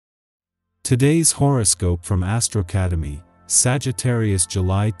Today's horoscope from Astrocademy, Sagittarius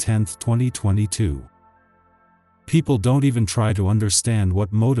July 10, 2022. People don't even try to understand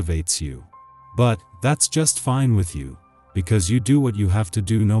what motivates you. But that's just fine with you, because you do what you have to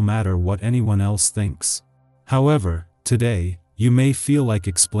do no matter what anyone else thinks. However, today, you may feel like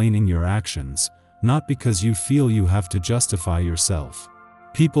explaining your actions, not because you feel you have to justify yourself.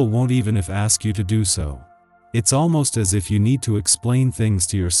 People won't even ask you to do so. It's almost as if you need to explain things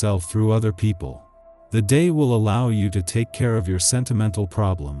to yourself through other people. The day will allow you to take care of your sentimental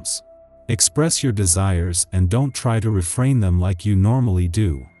problems. Express your desires and don't try to refrain them like you normally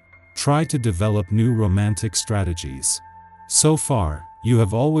do. Try to develop new romantic strategies. So far, you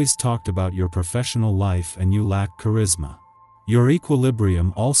have always talked about your professional life and you lack charisma. Your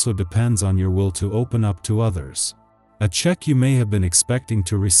equilibrium also depends on your will to open up to others. A check you may have been expecting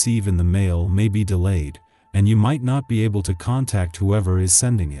to receive in the mail may be delayed, and you might not be able to contact whoever is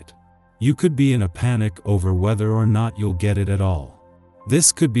sending it. You could be in a panic over whether or not you'll get it at all.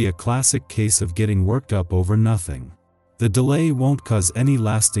 This could be a classic case of getting worked up over nothing. The delay won't cause any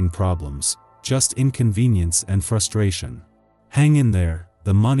lasting problems, just inconvenience and frustration. Hang in there,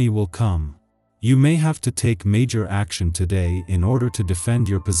 the money will come. You may have to take major action today in order to defend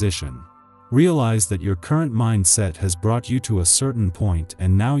your position. Realize that your current mindset has brought you to a certain point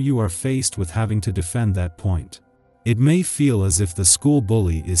and now you are faced with having to defend that point. It may feel as if the school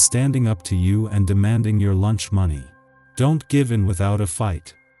bully is standing up to you and demanding your lunch money. Don't give in without a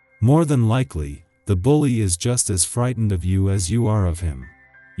fight. More than likely, the bully is just as frightened of you as you are of him.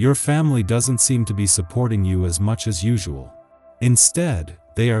 Your family doesn't seem to be supporting you as much as usual. Instead,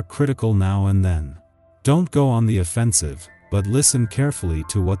 they are critical now and then. Don't go on the offensive, but listen carefully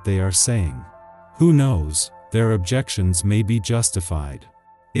to what they are saying. Who knows, their objections may be justified.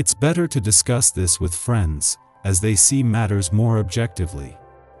 It's better to discuss this with friends, as they see matters more objectively.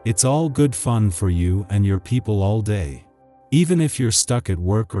 It's all good fun for you and your people all day. Even if you're stuck at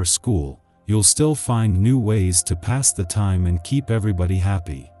work or school, you'll still find new ways to pass the time and keep everybody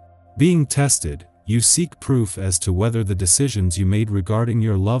happy. Being tested, you seek proof as to whether the decisions you made regarding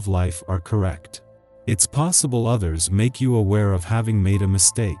your love life are correct. It's possible others make you aware of having made a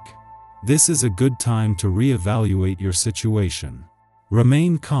mistake. This is a good time to reevaluate your situation.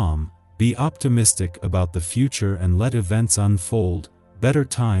 Remain calm, be optimistic about the future and let events unfold. Better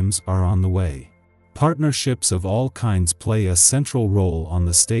times are on the way. Partnerships of all kinds play a central role on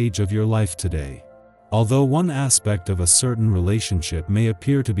the stage of your life today. Although one aspect of a certain relationship may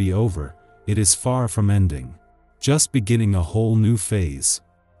appear to be over, it is far from ending. Just beginning a whole new phase.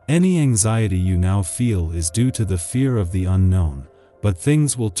 Any anxiety you now feel is due to the fear of the unknown, but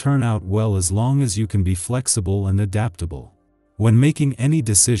things will turn out well as long as you can be flexible and adaptable. When making any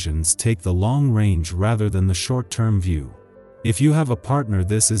decisions, take the long range rather than the short-term view. If you have a partner,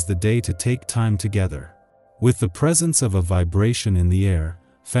 this is the day to take time together. With the presence of a vibration in the air,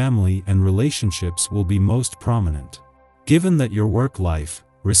 family and relationships will be most prominent. Given that your work life,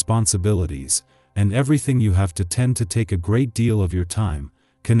 responsibilities, and everything you have to tend to take a great deal of your time,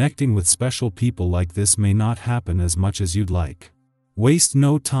 connecting with special people like this may not happen as much as you'd like. Waste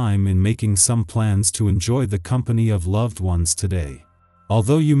no time in making some plans to enjoy the company of loved ones today.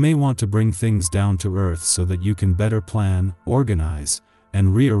 Although you may want to bring things down to earth so that you can better plan, organize,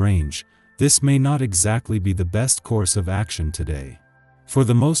 and rearrange, this may not exactly be the best course of action today. For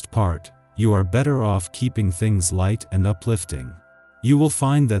the most part, you are better off keeping things light and uplifting. You will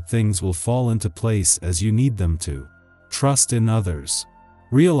find that things will fall into place as you need them to. Trust in others.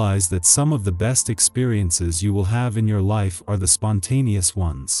 Realize that some of the best experiences you will have in your life are the spontaneous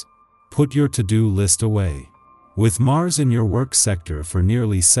ones. Put your to-do list away. With Mars in your work sector for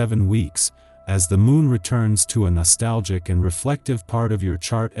nearly 7 weeks, as the moon returns to a nostalgic and reflective part of your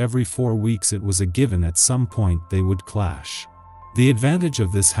chart every 4 weeks, it was a given at some point they would clash. The advantage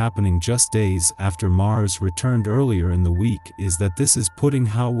of this happening just days after Mars returned earlier in the week is that this is putting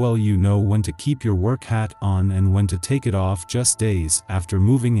how well you know when to keep your work hat on and when to take it off just days after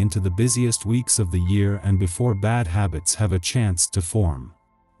moving into the busiest weeks of the year and before bad habits have a chance to form.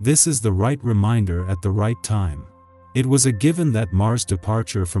 This is the right reminder at the right time. It was a given that Mars'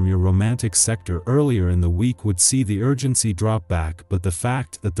 departure from your romantic sector earlier in the week would see the urgency drop back, but the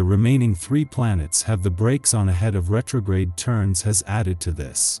fact that the remaining 3 planets have the brakes on ahead of retrograde turns has added to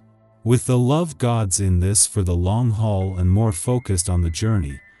this. With the love gods in this for the long haul and more focused on the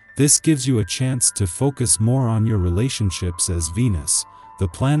journey, this gives you a chance to focus more on your relationships as Venus, the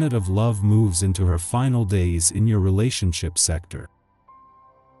planet of love, moves into her final days in your relationship sector.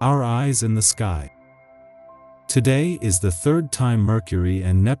 Our eyes in the sky. Today is the 3rd time Mercury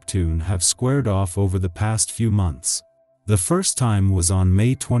and Neptune have squared off over the past few months. The first time was on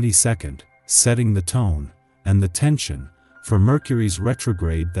May 22nd, setting the tone, and the tension, for Mercury's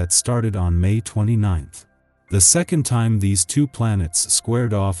retrograde that started on May 29th. The second time these two planets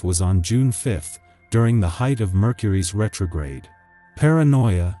squared off was on June 5th, during the height of Mercury's retrograde.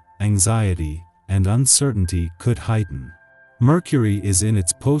 Paranoia, anxiety, and uncertainty could heighten. Mercury is in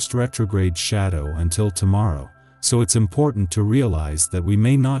its post-retrograde shadow until tomorrow, so it's important to realize that we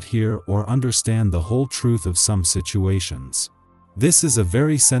may not hear or understand the whole truth of some situations. This is a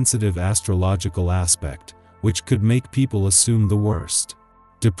very sensitive astrological aspect, which could make people assume the worst.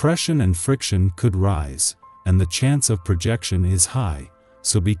 Depression and friction could rise, and the chance of projection is high,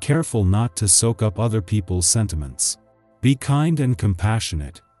 so be careful not to soak up other people's sentiments. Be kind and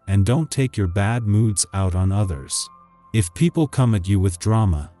compassionate, and don't take your bad moods out on others. If people come at you with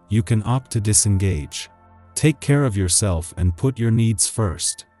drama, you can opt to disengage. Take care of yourself and put your needs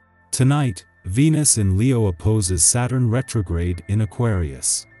first. Tonight, Venus in Leo opposes Saturn retrograde in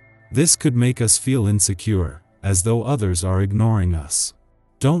Aquarius. This could make us feel insecure, as though others are ignoring us.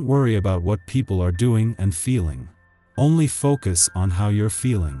 Don't worry about what people are doing and feeling. Only focus on how you're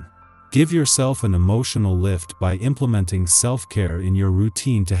feeling. Give yourself an emotional lift by implementing self-care in your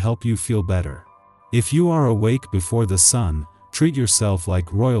routine to help you feel better. If you are awake before the sun, treat yourself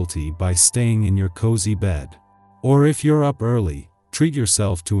like royalty by staying in your cozy bed. Or if you're up early, treat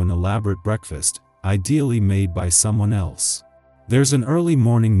yourself to an elaborate breakfast, ideally made by someone else. There's an early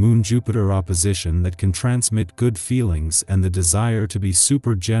morning Moon-Jupiter opposition that can transmit good feelings and the desire to be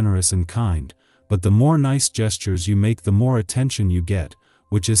super generous and kind, but the more nice gestures you make, the more attention you get,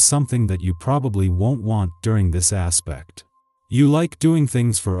 which is something that you probably won't want during this aspect. You like doing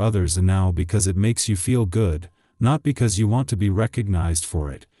things for others now because it makes you feel good, not because you want to be recognized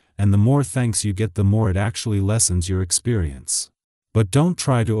for it, and the more thanks you get, the more it actually lessens your experience. But don't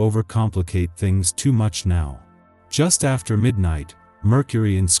try to overcomplicate things too much now. Just after midnight,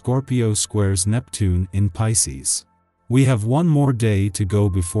 Mercury in Scorpio squares Neptune in Pisces. We have one more day to go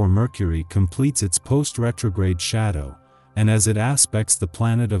before Mercury completes its post-retrograde shadow, and as it aspects the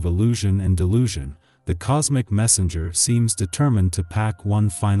planet of illusion and delusion, the cosmic messenger seems determined to pack one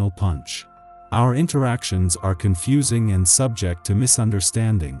final punch. Our interactions are confusing and subject to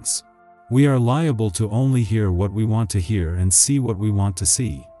misunderstandings. We are liable to only hear what we want to hear and see what we want to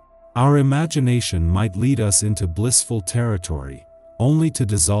see. Our imagination might lead us into blissful territory, only to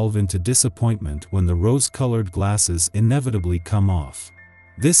dissolve into disappointment when the rose-colored glasses inevitably come off.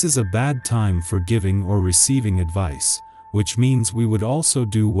 This is a bad time for giving or receiving advice, which means we would also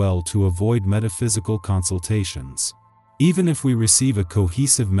do well to avoid metaphysical consultations. Even if we receive a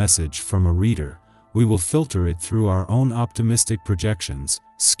cohesive message from a reader, we will filter it through our own optimistic projections,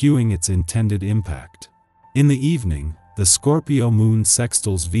 skewing its intended impact. In the evening, the Scorpio moon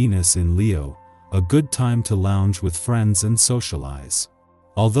sextiles Venus in Leo, a good time to lounge with friends and socialize.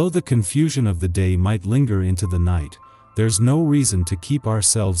 Although the confusion of the day might linger into the night, there's no reason to keep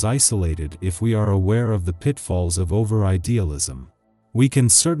ourselves isolated if we are aware of the pitfalls of over-idealism. We can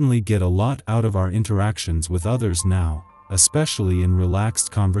certainly get a lot out of our interactions with others now, especially in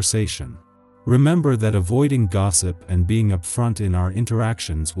relaxed conversation. Remember that avoiding gossip and being upfront in our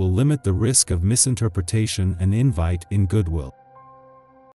interactions will limit the risk of misinterpretation and invite in goodwill.